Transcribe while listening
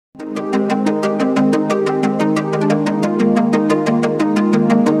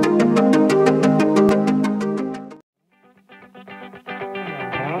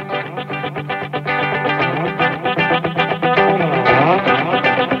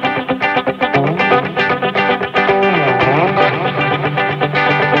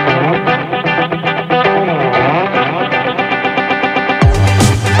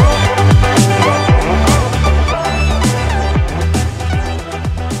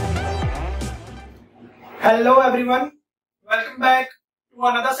Hello everyone, welcome back to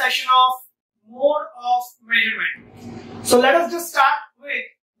another session of Mode of Measurement. So let us just start with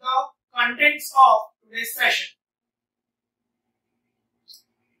the contents of today's session.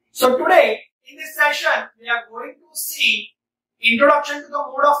 So today in this session we are going to see introduction to the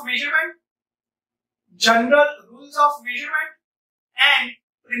mode of measurement, general rules of measurement and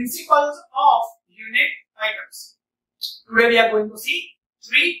principles of unit items. Today we are going to see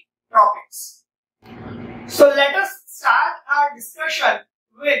three topics. So let us start our discussion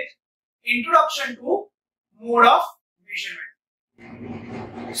with introduction to mode of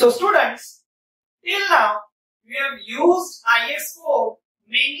measurement. So students, till now we have used IS code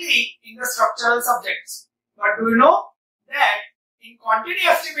mainly in the structural subjects. But do you know that in quantity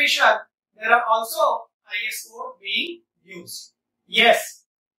estimation there are also IS code being used? Yes,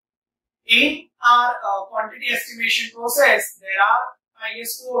 in our quantity estimation process there are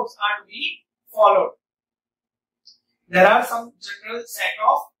IS codes are to be followed. There are some general set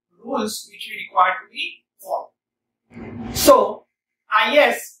of rules which we require to be followed. So,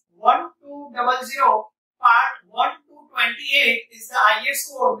 IS 1200 part 1 to 28 is the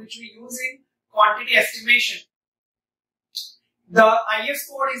IS code which we use in quantity estimation. The IS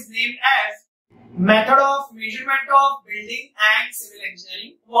code is named as Method of Measurement of Building and Civil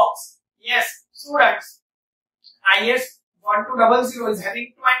Engineering Works. Yes, students, IS 1200 is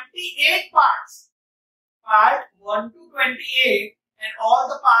having 28 parts. Part 1 to 28 and all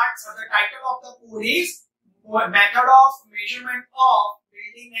the parts or the title of the code is Method of Measurement of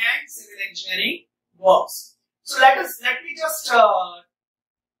Building and Civil Engineering Works. So let me just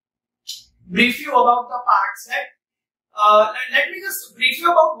brief you about the parts. Let me just brief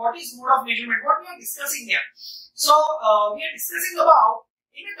you about what is mode of measurement, what we are discussing here. So we are discussing about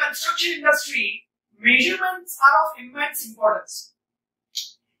in a construction industry, measurements are of immense importance.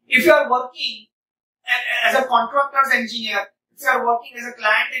 If you are working as a contractor's engineer, if you are working as a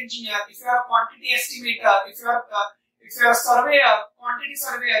client engineer, if you are a quantity estimator, if you are a surveyor, quantity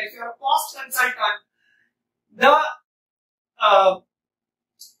surveyor, if you are a cost consultant, the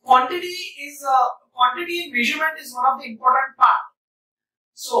quantity measurement is one of the important part.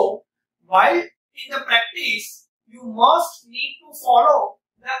 So while in the practice you must need to follow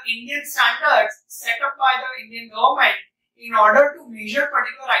the Indian standards set up by the Indian government in order to measure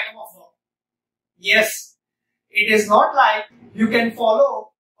particular item of work. Yes, it is not like you can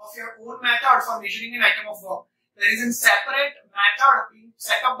follow of your own method for measuring an item of work. There is a separate method being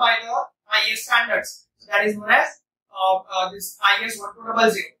set up by the IS standards. So that is known as this IS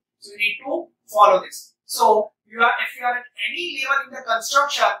 1200. So you need to follow this. So if you are at any level in the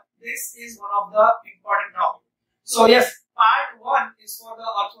construction, this is one of the important topics. So yes, part 1 is for the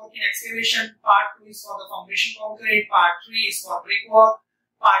earthworking excavation, part 2 is for the foundation concrete, part 3 is for brickwork,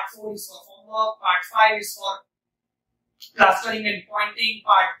 part 4 is for formwork, part 5 is for plastering and pointing,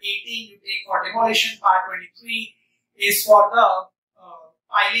 part 18 you take for demolition, part 23 is for the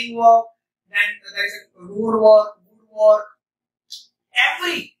piling work, then there is a road work, woodwork.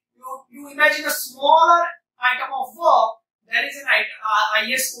 You imagine a smaller item of work, there is an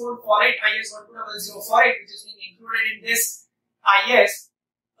IS code for it, IS 1200 for it, which is being included in this IS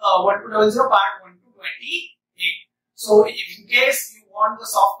 1200 part 1 to 28. So in case you want the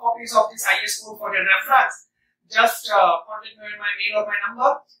soft copies of this IS code for your reference, just contact me on my mail or my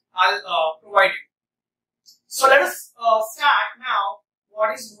number, I'll provide you. So let us start now.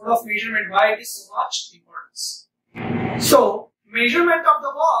 What is mode of measurement? Why it is so much importance? So measurement of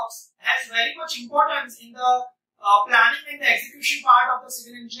the works has very much importance in the planning and the execution part of the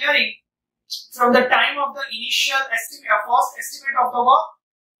civil engineering, from the time of the initial estimate, first estimate of the work,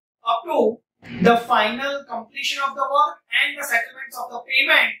 up to the final completion of the work and the settlements of the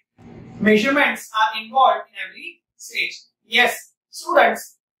payment. Measurements are involved in every stage. Yes,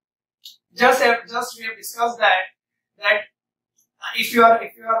 students, just we have discussed that if you are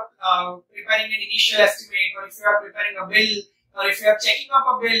preparing an initial estimate, or if you are preparing a bill, or if you are checking up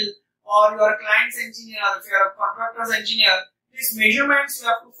a bill, or you are a client's engineer, if you are a contractor's engineer, these measurements you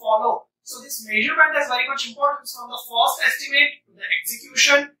have to follow. So this measurement has very much importance from the first estimate to the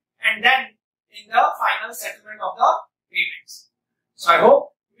execution and then in the final settlement of the payments. So I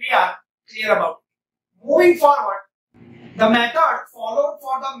hope we are clear about it. Moving forward, the method followed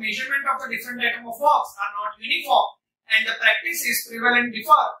for the measurement of the different item of works are not uniform and the practices prevalent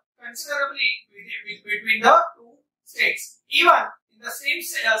differ considerably between the two states. Even in the same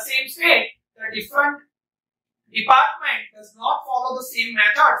state, the different department does not follow the same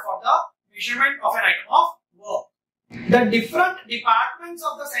method for the measurement of an item of work. The different departments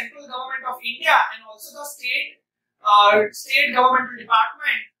of the central government of India and also the state governmental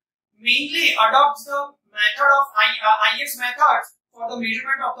department mainly adopts the IS methods for the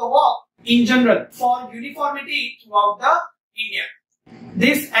measurement of the work in general for uniformity throughout the India.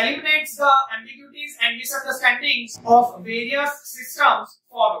 This eliminates the ambiguities and misunderstandings of various systems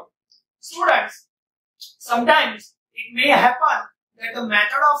followed. Students, sometimes it may happen that the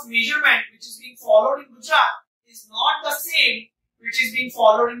method of measurement which is being followed in Gujarat is not the same which is being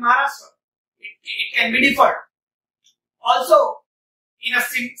followed in Maharashtra. It can be different. Also, in a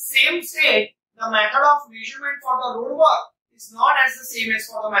same state, the method of measurement for the road work is not as the same as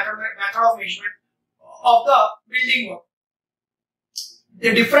for the method of measurement of the building work.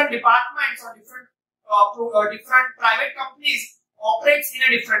 The different departments or different private companies operates in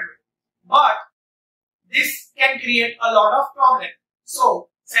a different way. But this can create a lot of problem. So,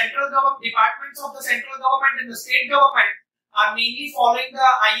 departments of the central government and the state government are mainly following the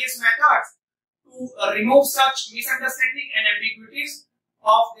IS methods to remove such misunderstanding and ambiguities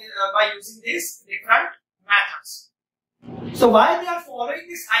by using these different methods. So, why they are following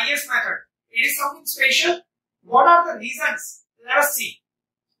this IS method? It is something special. What are the reasons? Let us see.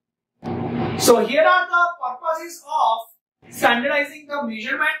 So, here are the purposes of standardizing the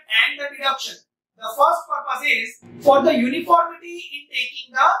measurement and the deduction. The first purpose is for the uniformity in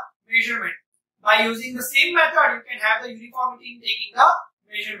taking the measurement. By using the same method, you can have the uniformity in taking the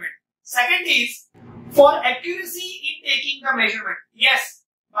measurement. Second is for accuracy in taking the measurement. Yes,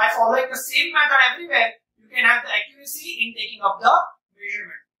 by following the same method everywhere, you can have the accuracy in taking up the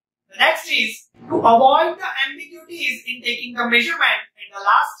measurement. The next is to avoid the ambiguities in taking the measurement. And the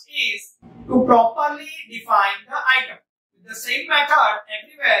last is to properly define the item. With the same method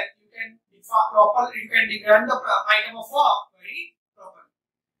everywhere, you can define the item of work very properly.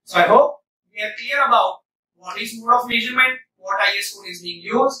 So I hope we are clear about what is mode of measurement, what IS code is being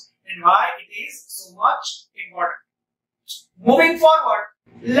used, and why it is so much important. Moving forward,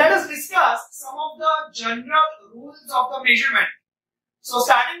 let us discuss some of the general rules of the measurement. So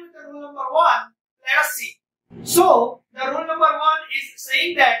starting with the rule number 1, let us see. So the rule number 1 is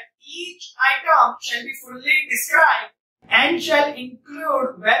saying that each item shall be fully described and shall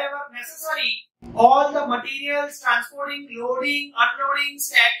include wherever necessary all the materials transporting, loading, unloading,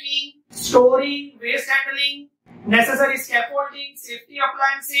 stacking, storing, waste handling, necessary scaffolding, safety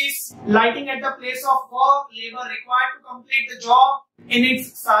appliances, lighting at the place of work, labor required to complete the job in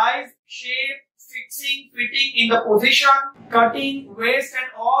its size, shape, fixing, fitting in the position, cutting, waste and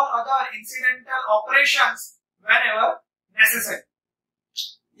all other incidental operations whenever necessary.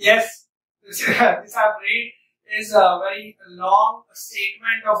 Yes, this I've read is a very long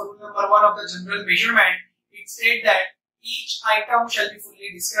statement of rule number 1 of the general measurement. It states that each item shall be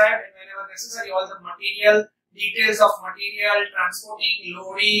fully described and whenever necessary all the material, details of material, transporting,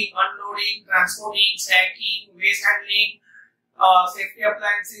 loading, unloading, transporting, stacking, waste handling, safety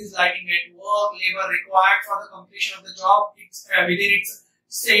appliances, lighting at work, labor required for the completion of the job, within its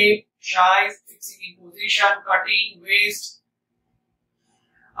shape, size, fixing in position, cutting, waste,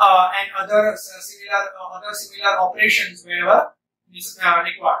 and other similar operations wherever is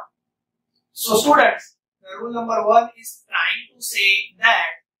required. So students, the rule number 1 is trying to say that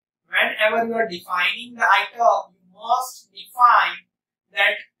whenever you are defining the item, you must define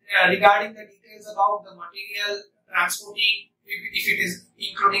that regarding the details about the material, transporting, if it is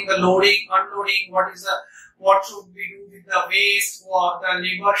including the loading, unloading, what should we do with the waste, or the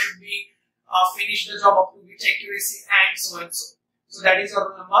labor should be finish the job up to which accuracy, and so and so. So that is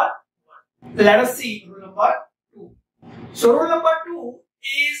rule number 1. Let us see rule number 2. So rule number 2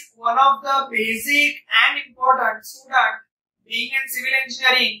 is one of the basic and important. Student, being in civil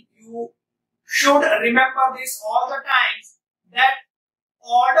engineering, you should remember this all the times, that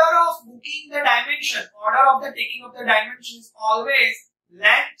order of booking the dimension, order of the taking of the dimension is always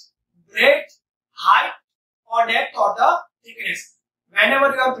length, breadth, height or depth or the thickness.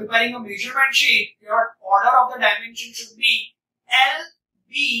 Whenever you are preparing a measurement sheet, your order of the dimension should be L,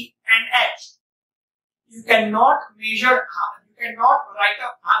 B and H. You cannot write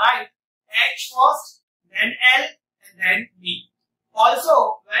H first, then L and then B.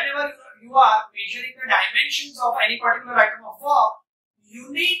 Also, whenever you are measuring the dimensions of any particular item of work,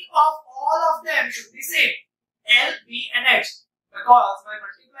 unit of all of them should be same, L, B and H. Because by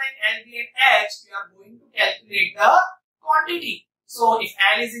multiplying L, B and H, we are going to calculate the quantity. So if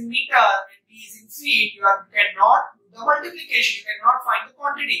L is in meter and B is in feet, you cannot do the multiplication, you cannot find the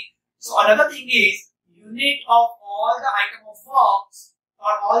quantity. So another thing is, unit of all the item of works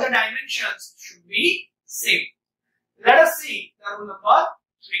or all the dimensions should be same. Let us see the rule number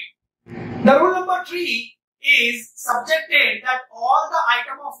 3. The rule number 3 is subjected that all the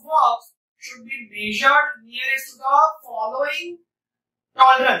item of works should be measured nearest to the following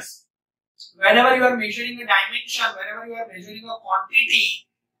tolerance. whenever you are measuring a dimension, whenever you are measuring a quantity,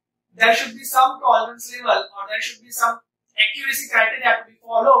 there should be some tolerance level or there should be some accuracy criteria to be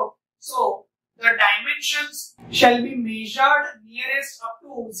followed. So the dimensions shall be measured nearest up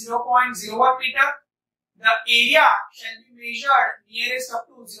to 0.01 meter. The area shall be measured nearest up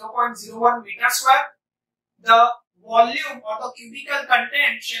to 0.01 meter square. The volume or the cubical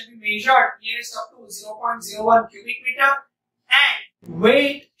content shall be measured nearest up to 0.01 cubic meter, and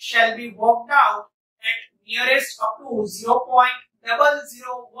weight shall be worked out at nearest up to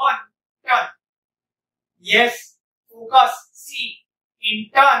 0.001 ton. Yes, focus, see, in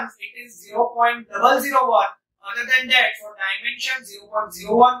tons it is 0.001. Other than that, for dimension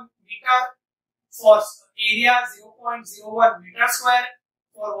 0.01 meter, for area 0.01 meter square,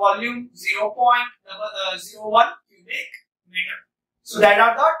 for volume 0.01 cubic meter. So that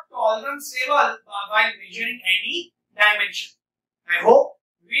are the tolerance level while measuring any dimension. I hope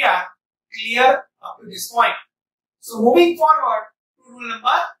we are clear up to this point. So moving forward to rule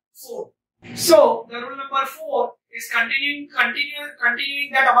number 4. So the rule number 4 is continuing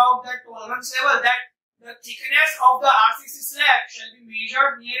that about the tolerance level, that the thickness of the RCC slab shall be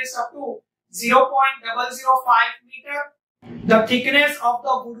measured nearest up to 0.005 meter. The thickness of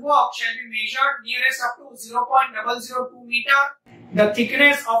the woodwork shall be measured nearest up to 0.002 meter. The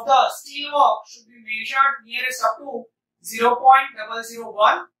thickness of the steelwork should be measured nearest up to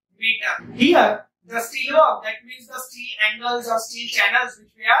 0.001 meter. Here, the steelwork, that means the steel angles or steel channels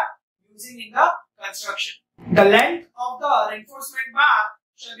which we are using in the construction. The length of the reinforcement bar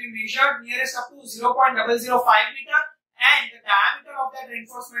shall be measured nearest up to 0.005 meter, and the diameter of that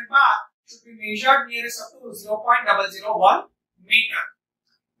reinforcement bar should be measured nearest up to 0.001 meter.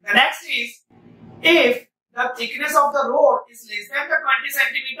 The next is, if the thickness of the rod is less than the 20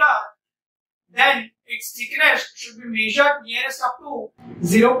 centimeter, then its thickness should be measured nearest up to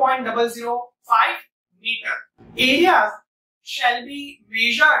 0.005 meter. Areas shall be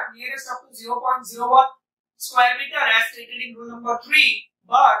measured nearest up to 0.01 square meter as stated in rule number 3,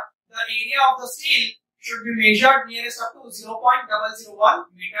 but the area of the steel should be measured nearest up to 0.001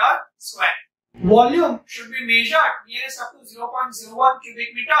 meter square. Volume should be measured nearest up to 0.01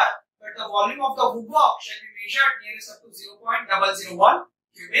 cubic meter, but the volume of the woodwork shall be measured nearest up to 0.001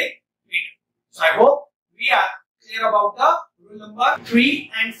 cubic meter. So I hope we are clear about the rule number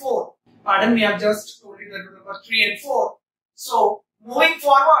 3 and 4. Pardon me, I have just told you the rule number 3 and 4. So moving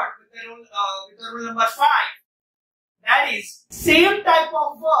forward with the rule number 5, that is, same type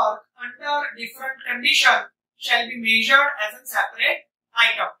of work under different condition shall be measured as a separate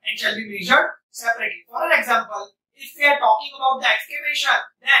item and shall be measured separately. For an example, if we are talking about the excavation,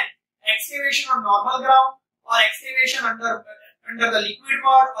 then excavation on normal ground, or excavation under the liquid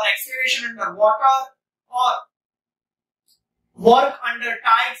mud, or excavation under water, or work under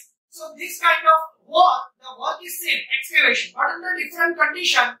tiles. So this kind of work, the work is same, excavation, but under different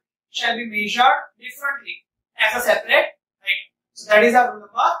condition shall be measured differently as a separate item. So that is our rule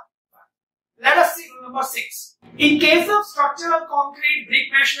number 5. Let us see rule number 6. In case of structural concrete,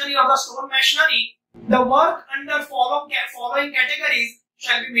 brick masonry or the stone masonry, the work under following categories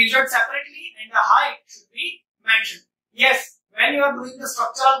shall be measured separately and the height should be mentioned. Yes, when you are doing the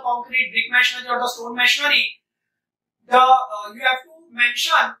structural concrete, brick masonry or the stone masonry, you have to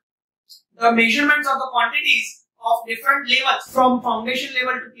mention the measurements of the quantities of different levels, from foundation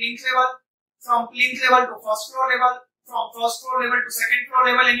level to plinth level, from plinth level to first floor level, from first floor level to second floor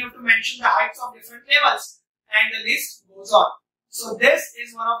level, and you have to mention the heights of different levels, and the list goes on. So this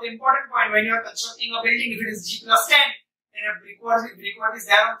is one of the important points when you are constructing a building. If it is G+10 and a brickwork is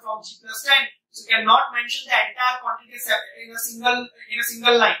there from G+10, so you cannot mention the entire quantity in a single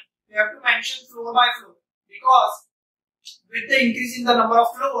line. You have to mention floor by floor, because with the increase in the number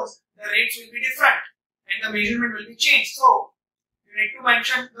of floors, the rates will be different and the measurement will be changed. So you need to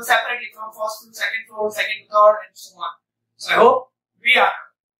mention the separately from first to second floor, second to third, and so on. So I hope we are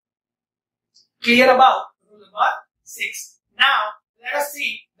clear about rule number 6. Now let us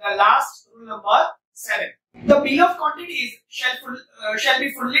see the last rule number 7. The bill of quantities shall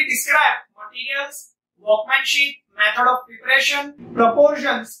be fully described: materials, workmanship, method of preparation,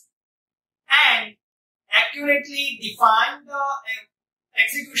 proportions, and accurately define the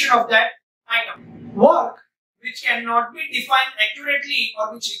execution of that item. Work which cannot be defined accurately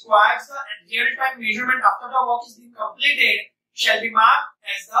or which requires the real-time measurement after the work is being completed shall be marked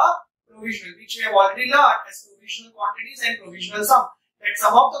as the provisional, which we have already learned as provisional quantities and provisional sum. That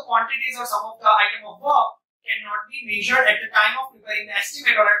some of the quantities or some of the item of work cannot be measured at the time of preparing the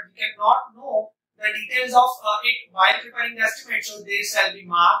estimate, or we cannot know the details of it while preparing the estimate, so they shall be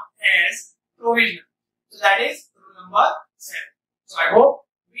marked as provisional. So that is rule number 7. So I hope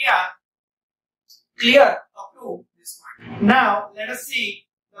we are clear up to this point. Now let us see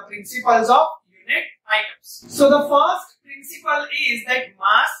the principles of unit items. So the first principle is that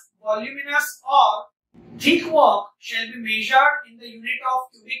mass, voluminous or thick work shall be measured in the unit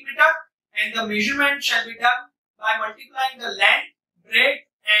of cubic meter, and the measurement shall be done by multiplying the length, breadth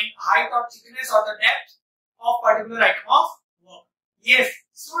and height or thickness or the depth of particular item of work. Yes,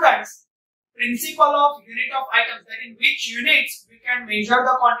 students, principle of unit of items, that in which units we can measure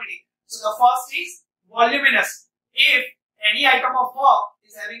the quantity. So the first is voluminous. If any item of work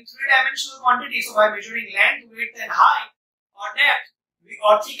is having three-dimensional quantity, so by measuring length, width and height or depth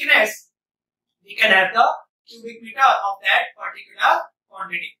or thickness, we can have the cubic meter of that particular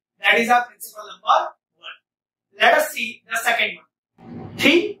quantity. That is our principle number 1. Let us see the second one.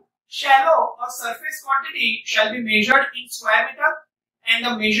 Thin, shallow or surface quantity shall be measured in square meter, and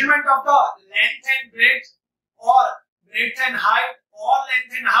the measurement of the length and breadth or breadth and height or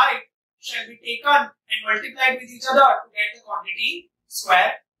length and height shall be taken and multiplied with each other to get the quantity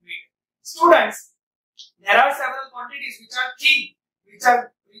square meter. Students, there are several quantities which are thin, which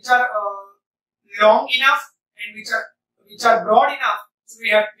are long enough and which are broad enough. So we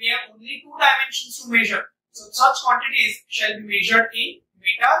have only 2 dimensions to measure. So such quantities shall be measured in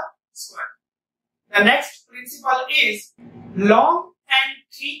meter square. The next principle is long and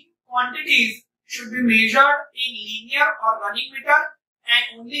thin quantities should be measured in linear or running meter,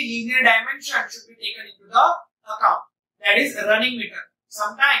 and only linear dimension should be taken into the account. That is running meter.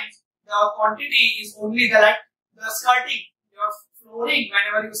 Sometimes the quantity is only the skirting, your flooring.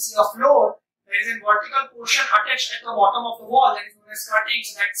 Whenever you see a floor, there is a vertical portion attached at the bottom of the wall, that is known as skirting.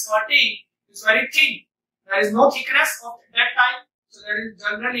 So that skirting is very thin. There is no thickness of that type. So that is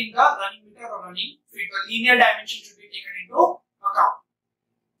generally in the running meter or running feet. The linear dimension should be taken into account.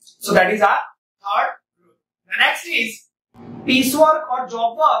 So that is our third rule. The next is piecework or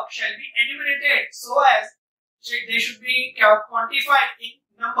job work shall be enumerated so as they should be quantified in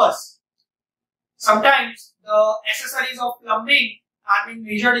numbers. Sometimes the accessories of plumbing are being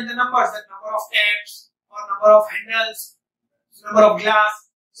measured in the numbers, the number of taps or number of handles, number of glass.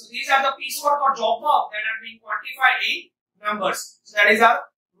 So these are the piecework or job work that are being quantified in numbers. So that is our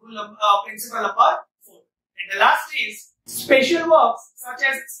principle number 4. And the last is special works such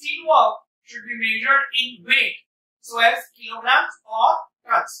as steel work should be measured in weight, so as kilograms or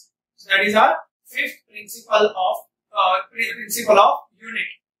tons. So that is our 5th principle of unit.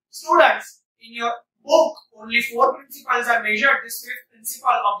 Students, in your book only 4 principles are measured. This 5th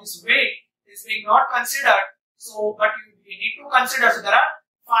principle of this weight is being not considered. So, but you need to consider. So there are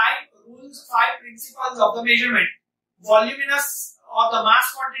 5 rules, 5 principles of the measurement. Voluminous or the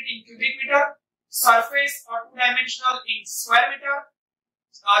mass quantity in cubic meter, surface or 2-dimensional in square meter,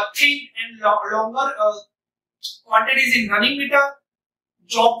 thin and longer quantities in running meter,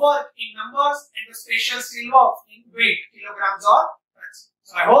 job work in numbers, and the special steel work in weight, kilograms or tons.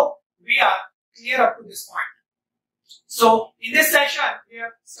 So I hope we are clear up to this point. So in this session, we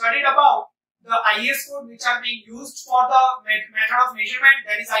have studied about the IS code which are being used for the method of measurement,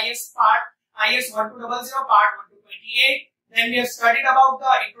 that is IS 1200 part 1 to 28. Then we have studied about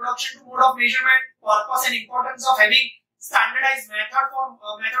the introduction to mode of measurement, purpose and importance of having standardized method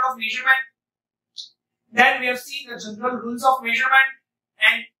of measurement. Then we have seen the general rules of measurement,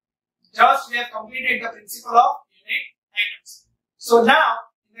 and just we have completed the principle of unit items. So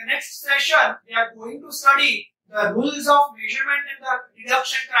now in the next session we are going to study the rules of measurement and the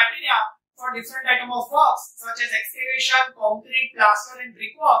deduction criteria for different item of works such as excavation, concrete, plaster and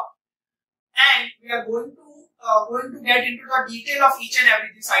brickwork, and we are going to get into the detail of each and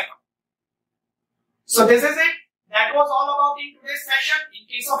every this item. So this is it. That was all about in today's session. In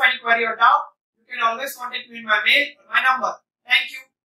case of any query or doubt, you can always contact me in my mail or my number.